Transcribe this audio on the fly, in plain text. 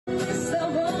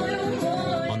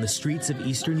On the streets of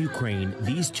eastern Ukraine,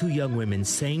 these two young women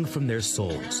sang from their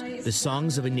souls, the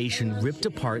songs of a nation ripped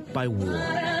apart by war.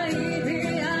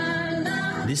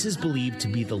 This is believed to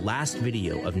be the last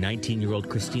video of 19-year-old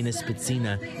Kristina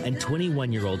Spitsina and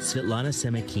 21-year-old Svetlana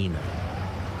Semekina,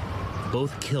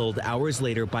 both killed hours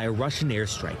later by a Russian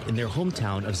airstrike in their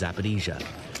hometown of Zaporizhia,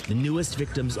 the newest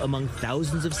victims among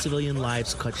thousands of civilian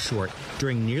lives cut short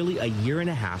during nearly a year and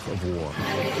a half of war.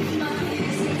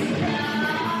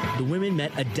 The women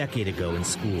met a decade ago in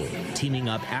school, teaming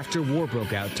up after war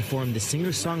broke out to form the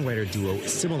singer-songwriter duo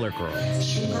Similar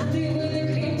Girls,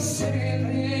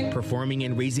 performing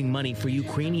and raising money for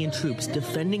Ukrainian troops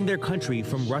defending their country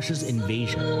from Russia's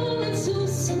invasion.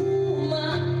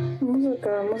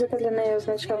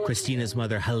 Kristina's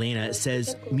mother, Helena,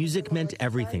 says music meant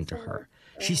everything to her.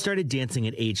 She started dancing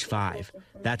at age 5.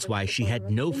 That's why she had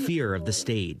no fear of the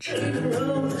stage.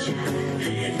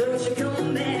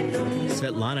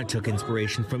 Svetlana took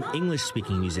inspiration from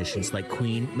English-speaking musicians like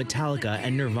Queen, Metallica,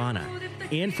 and Nirvana,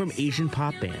 and from Asian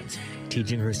pop bands,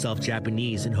 teaching herself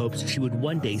Japanese in hopes she would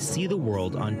one day see the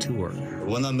world on tour.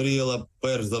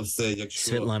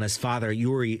 Svetlana's father,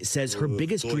 Yuri, says her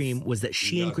biggest dream was that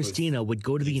she and Kristina would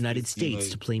go to the United States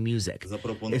to play music,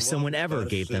 if someone ever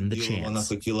gave them the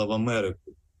chance.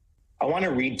 I want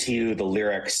to read to you the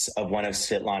lyrics of one of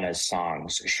Svetlana's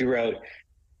songs. She wrote,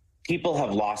 "People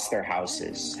have lost their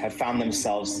houses, have found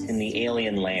themselves in the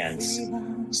alien lands.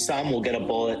 Some will get a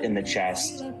bullet in the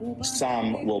chest,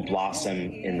 some will blossom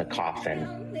in the coffin."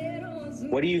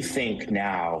 What do you think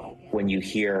now when you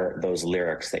hear those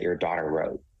lyrics that your daughter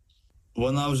wrote?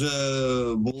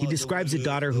 He describes a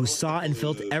daughter who saw and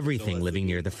felt everything living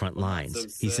near the front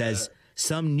lines. He says,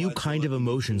 some new kind of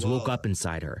emotions woke up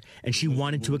inside her, and she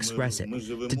wanted to express it,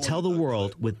 to tell the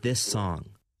world with this song.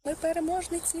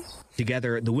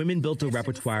 Together, the women built a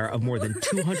repertoire of more than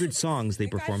 200 songs they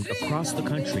performed across the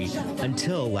country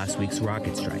until last week's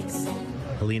rocket strike.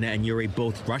 Helena and Yuri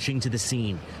both rushing to the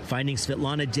scene, finding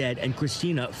Svetlana dead and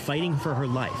Kristina fighting for her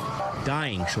life,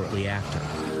 dying shortly after.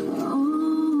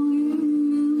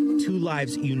 Two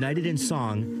lives united in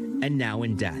song and now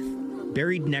in death,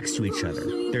 buried next to each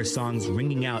other, their songs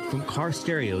ringing out from car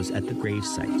stereos at the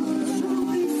gravesite.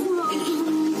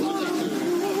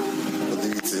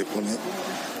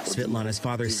 Svetlana's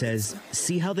father says,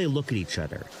 "See how they look at each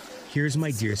other. Here's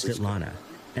my dear Svetlana,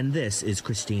 and this is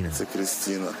Kristina."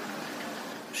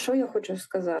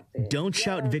 Don't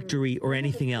shout victory or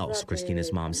anything else,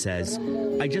 Kristina's mom says.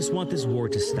 I just want this war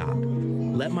to stop.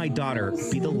 Let my daughter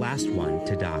be the last one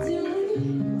to die.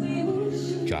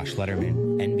 Josh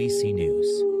Letterman, NBC News.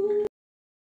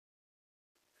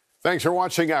 Thanks for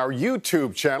watching our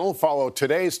YouTube channel. Follow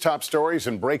today's top stories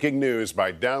and breaking news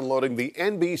by downloading the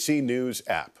NBC News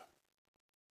app.